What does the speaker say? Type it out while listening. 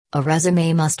A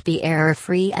resume must be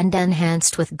error-free and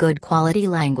enhanced with good quality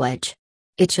language.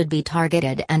 It should be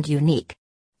targeted and unique.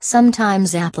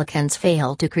 Sometimes applicants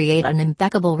fail to create an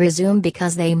impeccable resume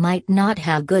because they might not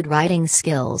have good writing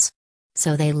skills.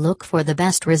 So they look for the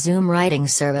best resume writing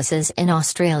services in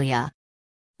Australia.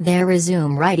 Their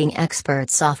resume writing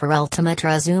experts offer ultimate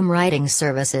resume writing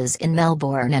services in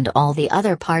Melbourne and all the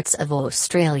other parts of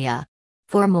Australia.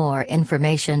 For more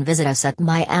information, visit us at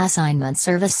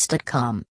myassignmentservice.com.